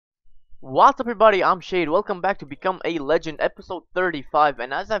What's up everybody, I'm Shade. Welcome back to Become a Legend episode 35,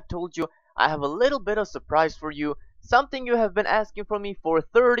 and as I've told you, I have a little bit of surprise for you. Something you have been asking from me for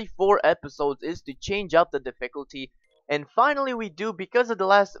 34 episodes is to change up the difficulty, and finally we do. Because of the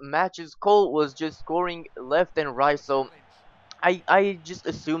last matches, Cole was just scoring left and right, so I just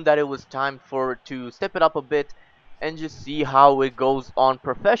assumed that it was time to step it up a bit and just see how it goes on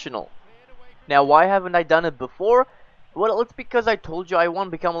professional. Now, why haven't I done it before? Well, it's because I told you I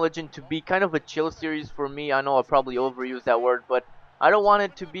want Become a Legend to be kind of a chill series for me. I know I probably overused that word, but I don't want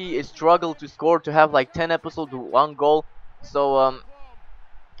it to be a struggle to score, to have like 10 episodes with one goal. So,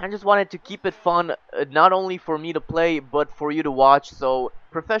 I just wanted to keep it fun, not only for me to play, but for you to watch. So,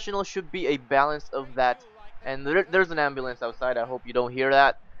 professional should be a balance of that. And there's an ambulance outside, I hope you don't hear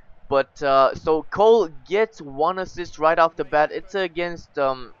that. But, so Cole gets one assist right off the bat. It's against,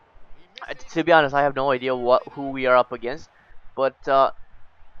 to be honest, I have no idea who we are up against, but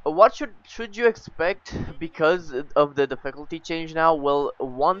what should you expect because of the difficulty change now? Well,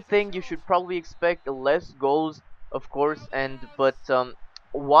 one thing you should probably expect less goals, of course, but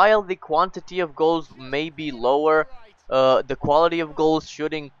while the quantity of goals may be lower, the quality of goals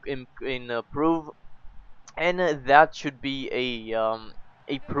should improve, and that should be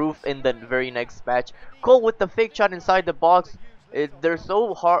a proof in the very next match. Cole with the fake shot inside the box. They're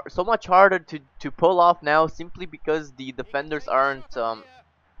so much harder to pull off now, simply because the defenders are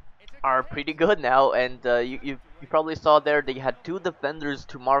pretty good now, and you probably saw there they had two defenders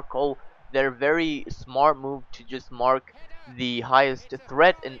to mark Cole. They're very smart move to just mark the highest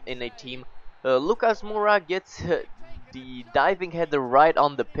threat in a team. Lucas Moura gets the diving header right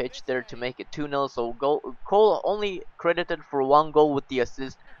on the pitch there to make it 2-0. So Cole only credited for one goal with the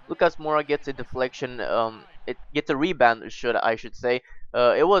assist. Lucas Moura gets a deflection. It gets a rebound, I should say.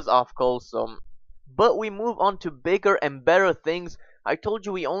 It was off Cole, so. But we move on to bigger and better things. I told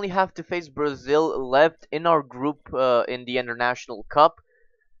you we only have to face Brazil left in our group in the International Cup.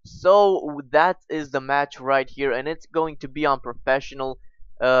 So that is the match right here, and it's going to be on professional.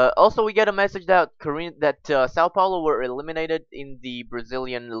 Also, we get a message that Sao Paulo were eliminated in the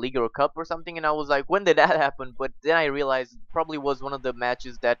Brazilian Liga Cup or something, and I was like, when did that happen? But then I realized it probably was one of the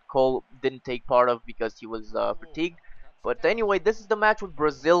matches that Cole didn't take part of because he was fatigued. But anyway, this is the match with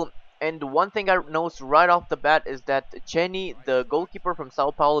Brazil. And one thing I noticed right off the bat is that Chenny, the goalkeeper from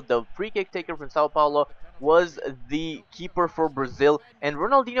Sao Paulo, the free kick taker from Sao Paulo, was the keeper for Brazil. And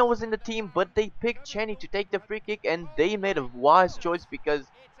Ronaldinho was in the team, but they picked Chenny to take the free kick, and they made a wise choice because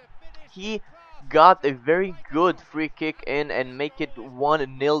he got a very good free kick in and make it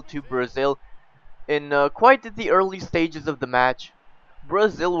 1-0 to Brazil in quite the early stages of the match.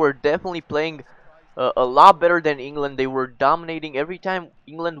 Brazil were definitely playing a lot better than England. They were dominating every time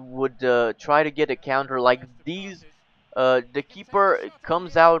England would try to get a counter like these. The keeper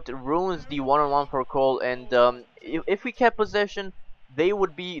comes out, ruins the one-on-one for Cole, and if we kept possession, they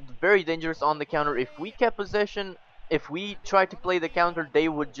would be very dangerous on the counter. If we kept possession, if we tried to play the counter, they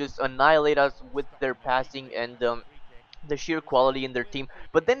would just annihilate us with their passing and the sheer quality in their team.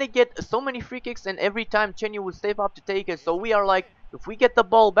 But then they get so many free kicks, and every time Cheney would step up to take it. So we are like, if we get the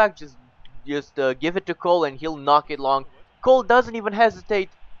ball back, just give it to Cole and he'll knock it long. Cole doesn't even hesitate,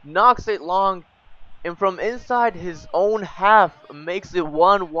 knocks it long, and from inside his own half makes it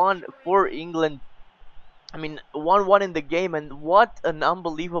 1-1 for England. I mean, 1-1 in the game, and what an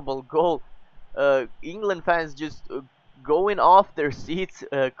unbelievable goal. England fans just going off their seats.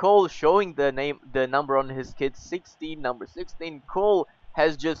 Cole showing the number on his kit, 16, number 16. Cole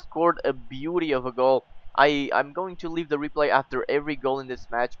has just scored a beauty of a goal. I'm going to leave the replay after every goal in this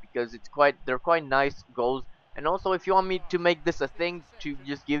match because they're quite nice goals. And also, if you want me to make this a thing, to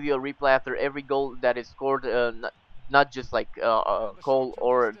just give you a replay after every goal that is scored, not just like Cole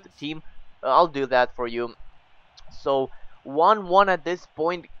or the team, I'll do that for you. So 1-1 at this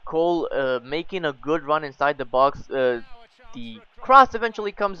point. Cole making a good run inside the box. The cross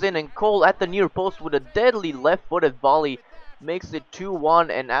eventually comes in, and Cole at the near post with a deadly left-footed volley makes it 2-1.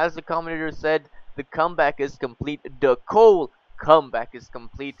 And as the commentator said, the comeback is complete. The Cole comeback is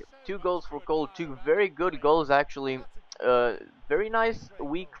complete. 2 goals for Cole, 2 very good goals actually. Very nice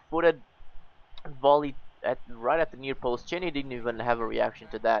weak-footed volley right at the near post. Cheney didn't even have a reaction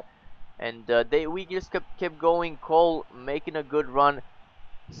to that. And we just kept going. Cole making a good run,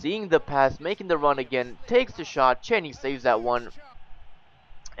 seeing the pass, making the run again, takes the shot. Cheney saves that one,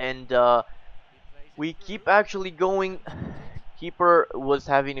 and we keep actually going. Keeper was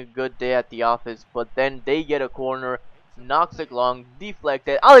having a good day at the office, but then they get a corner, knocks it long,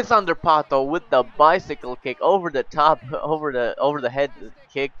 deflected. Alexander Pato with the bicycle kick over the top, over the head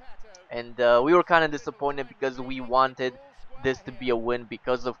kick, and we were kind of disappointed because we wanted this to be a win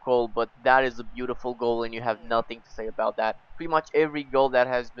because of Cole, but that is a beautiful goal and you have nothing to say about that. Pretty much every goal that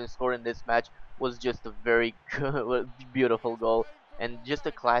has been scored in this match was just a very beautiful goal and just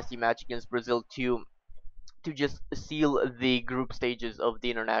a classy match against Brazil to just seal the group stages of the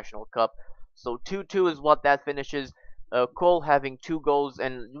International Cup. So 2-2 is what that finishes. Cole having 2 goals,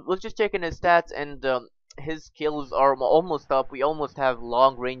 and was just checking his stats, and his kills are almost up. We almost have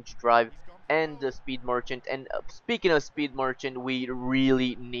long range drive and speed merchant. And speaking of speed merchant, we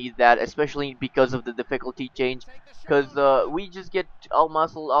really need that, especially because of the difficulty change, because we just get out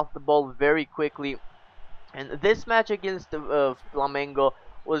muscle off the ball very quickly. And this match against Flamengo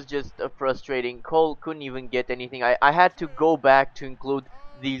was just frustrating. Cole couldn't even get anything. I had to go back to include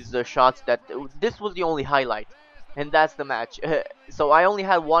these shots that this was the only highlight, and that's the match. So I only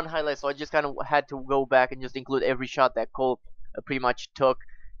had one highlight, so I just kind of had to go back and just include every shot that Cole pretty much took.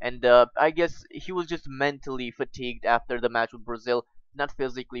 And I guess he was just mentally fatigued after the match with Brazil, not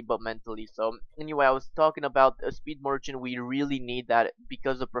physically but mentally. So anyway, I was talking about Speed Merchant. We really need that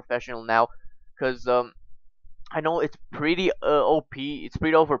because of professional now, because I know it's pretty OP, it's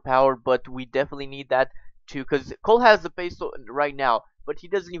pretty overpowered, but we definitely need that too, because Cole has the pace right now, but he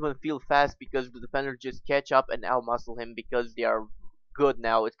doesn't even feel fast because the defenders just catch up and outmuscle him because they are good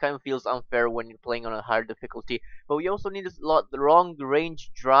now. It kind of feels unfair when you're playing on a higher difficulty, but we also need the long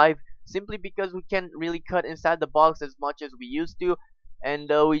range drive simply because we can't really cut inside the box as much as we used to, and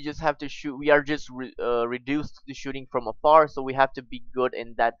we just have to shoot. We are just reduced to shooting from afar, so we have to be good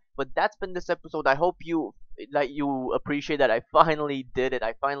in that. But that's been this episode. I hope you appreciate that I finally did it.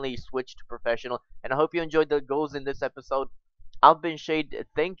 I finally switched to professional, and I hope you enjoyed the goals in this episode. I've been Shade.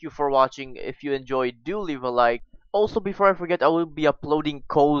 Thank you for watching. If you enjoyed, do leave a like. Also, before I forget, I will be uploading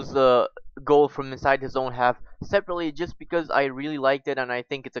Cole's goal from inside his own half separately, just because I really liked it and I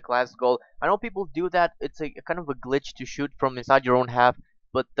think it's a class goal. I know people do that. It's a kind of a glitch to shoot from inside your own half,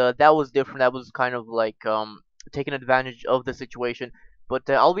 but that was different. That was kind of like taking advantage of the situation. But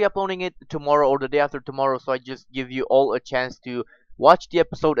I'll be uploading it tomorrow or the day after tomorrow, so I just give you all a chance to watch the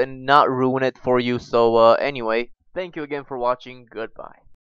episode and not ruin it for you. So anyway, thank you again for watching. Goodbye.